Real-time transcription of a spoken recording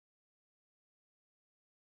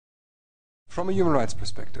From a human rights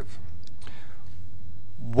perspective,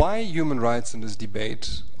 why human rights in this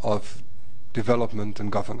debate of development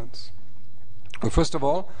and governance? Well, first of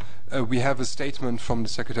all, we have a statement from the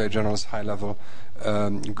Secretary General's high-level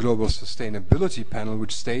Global Sustainability Panel,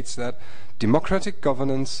 which states that democratic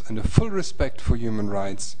governance and a full respect for human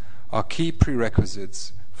rights are key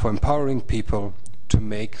prerequisites for empowering people to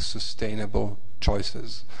make sustainable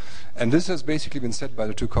choices. And this has basically been said by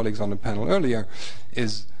the two colleagues on the panel earlier,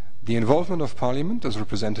 is the involvement of Parliament as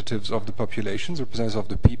representatives of the populations, representatives of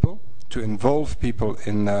the people, to involve people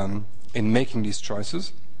in making these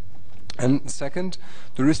choices. And second,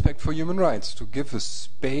 the respect for human rights, to give a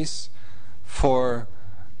space for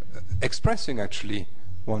expressing actually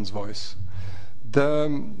one's voice. The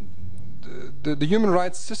human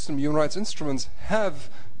rights system, human rights instruments have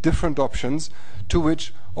different options to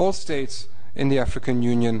which all states in the African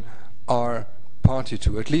Union are party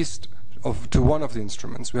to, at least to one of the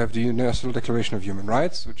instruments. We have the Universal Declaration of Human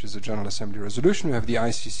Rights, which is a General Assembly resolution. We have the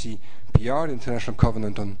ICCPR, the International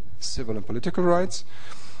Covenant on Civil and Political Rights.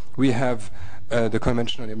 We have the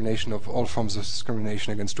Convention on the Elimination of All Forms of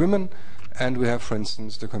Discrimination Against Women. And we have, for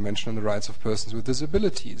instance, the Convention on the Rights of Persons with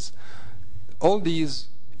Disabilities. All these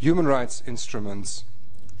human rights instruments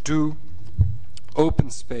do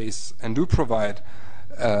open space and do provide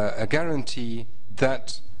a guarantee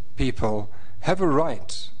that people have a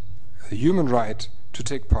right, a human right, to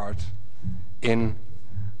take part in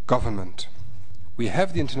government. We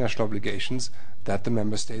have the international obligations that the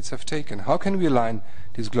member states have taken. How can we align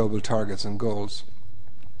these global targets and goals?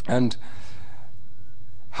 And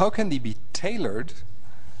how can they be tailored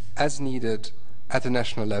as needed at the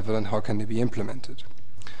national level, and how can they be implemented?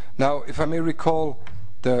 Now, if I may recall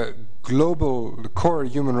the core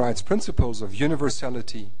human rights principles of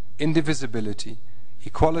universality, indivisibility,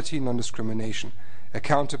 equality, non-discrimination,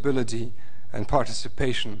 accountability and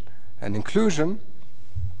participation and inclusion,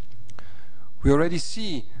 we already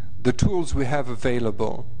see the tools we have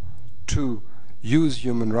available to use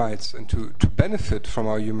human rights and to benefit from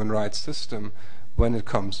our human rights system when it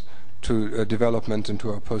comes to development and to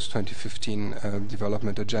our post-2015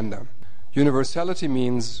 development agenda. Universality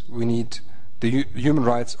means we need human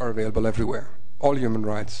rights are available everywhere. All human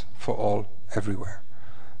rights for all, everywhere.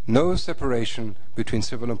 No separation between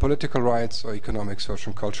civil and political rights or economic, social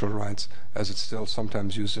and cultural rights, as it's still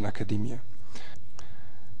sometimes used in academia.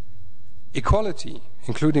 Equality,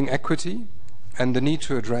 including equity and the need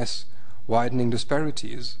to address widening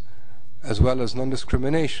disparities, as well as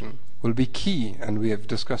non-discrimination, will be key, and we have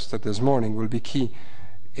discussed that this morning, will be key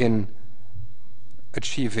in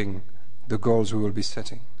achieving the goals we will be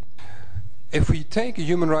setting. If we take a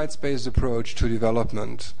human rights-based approach to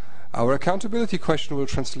development, our accountability question will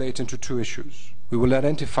translate into two issues. We will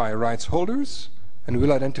identify rights holders and we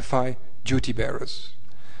will identify duty bearers.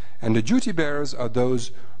 And the duty bearers are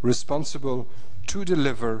those responsible to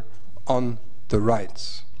deliver on the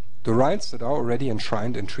rights that are already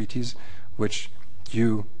enshrined in treaties which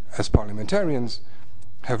you, as parliamentarians,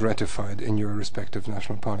 have ratified in your respective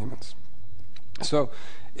national parliaments. So,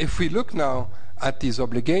 if we look now at these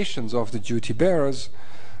obligations of the duty bearers,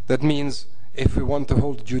 that means if we want to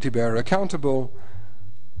hold the duty bearer accountable,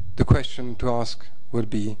 the question to ask would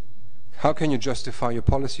be, how can you justify your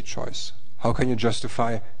policy choice? How can you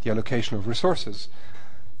justify the allocation of resources?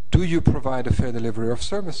 Do you provide a fair delivery of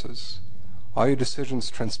services? Are your decisions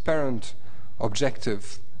transparent,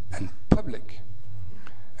 objective, and public?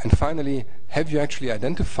 And finally, have you actually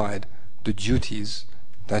identified the duties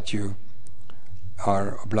that you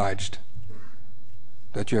are obliged,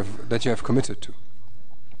 that you have committed to?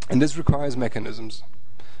 And this requires mechanisms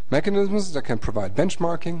that can provide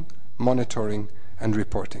benchmarking, monitoring, and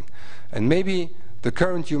reporting. And maybe the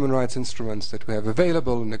current human rights instruments that we have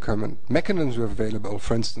available and the current mechanisms we have available,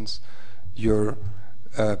 for instance, your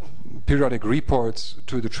periodic reports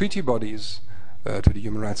to the treaty bodies, to the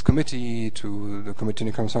Human Rights Committee, to the Committee on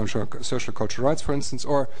Economic, Social, Cultural Rights, for instance,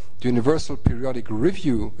 or the Universal Periodic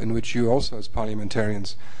Review, in which you also, as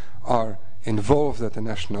parliamentarians, are involved at the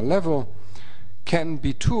national level, can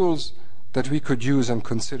be tools that we could use and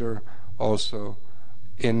consider also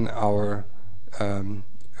in our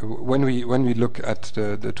when we look at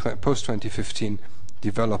the post-2015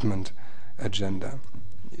 development agenda.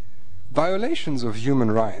 Violations of human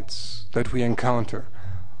rights that we encounter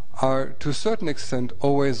are to a certain extent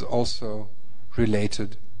always also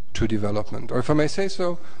related to development. Or if I may say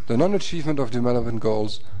so, the non-achievement of development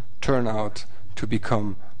goals turn out to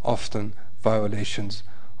become often violations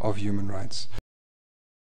of human rights.